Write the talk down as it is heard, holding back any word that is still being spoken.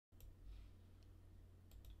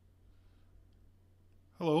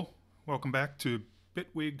Hello, welcome back to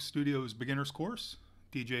Bitwig Studio's Beginners Course.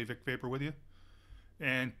 DJ Vic Vapor with you.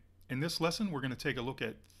 And in this lesson, we're going to take a look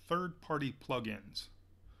at third-party plugins.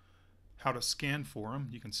 How to scan for them.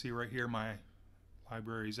 You can see right here my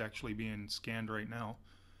library is actually being scanned right now.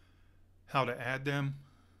 How to add them,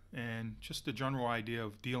 and just a general idea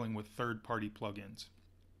of dealing with third-party plugins.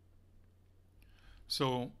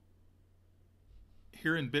 So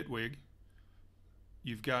here in Bitwig,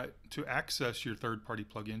 you've got to access your third-party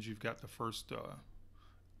plugins. You've got the first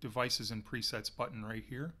devices and presets button right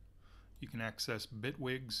here. You can access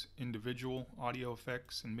Bitwig's individual audio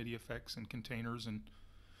effects and MIDI effects and containers and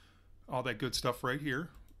all that good stuff right here.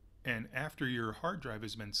 And after your hard drive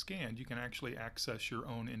has been scanned, you can actually access your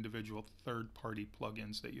own individual third-party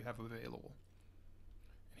plugins that you have available.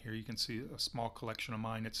 And here you can see a small collection of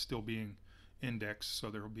mine. It's still being indexed, so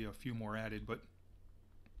there will be a few more added. But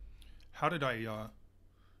how did I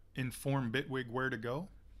inform Bitwig where to go?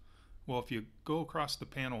 Well, if you go across the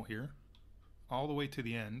panel here all the way to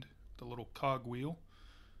the end, the little cog wheel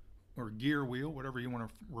or gear wheel, whatever you want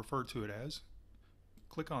to refer to it as,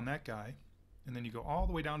 click on that guy, and then you go all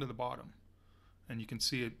the way down to the bottom, and you can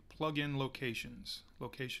see it plugin locations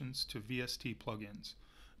to VST plugins.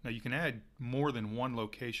 Now you can add more than one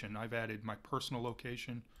location. I've added my personal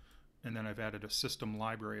location, and then I've added a system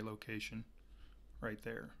library location right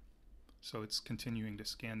there. So it's continuing to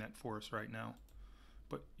scan that for us right now.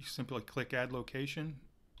 But you simply click add location,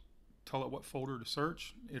 tell it what folder to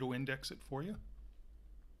search, it'll index it for you.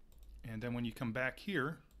 And then when you come back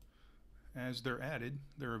here, as they're added,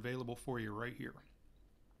 they're available for you right here.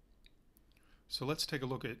 So let's take a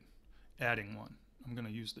look at adding one. I'm going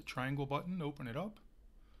to use the triangle button to open it up.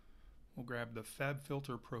 We'll grab the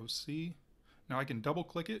FabFilter Pro C. Now I can double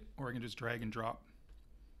click it, or I can just drag and drop.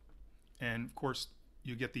 And of course,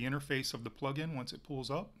 you get the interface of the plugin once it pulls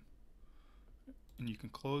up, and you can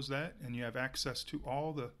close that, and you have access to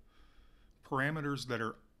all the parameters that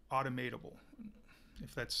are automatable,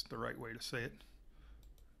 if that's the right way to say it.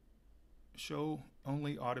 Show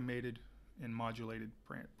only automated and modulated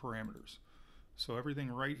parameters. So everything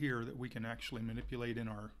right here that we can actually manipulate in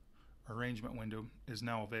our arrangement window is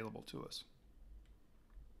now available to us.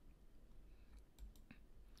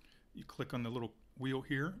 You click on the little wheel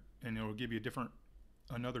here, and it will give you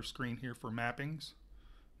another screen here for mappings,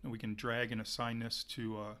 and we can drag and assign this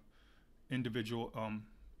to individual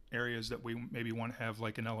areas that we maybe want to have,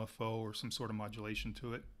 like an LFO or some sort of modulation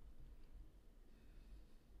to it.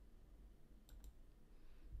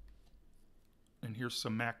 And here's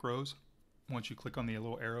some macros. Once you click on the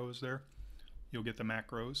little arrows there, you'll get the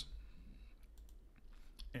macros.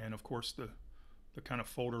 And of course the kind of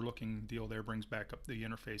folder looking deal there brings back up the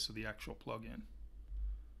interface of the actual plugin.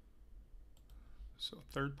 So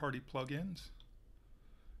third-party plugins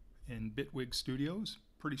in Bitwig Studios,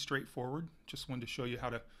 pretty straightforward. Just wanted to show you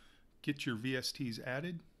how to get your VSTs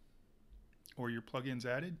added or your plugins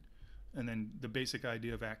added, and then the basic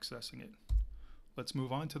idea of accessing it. Let's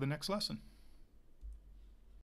move on to the next lesson.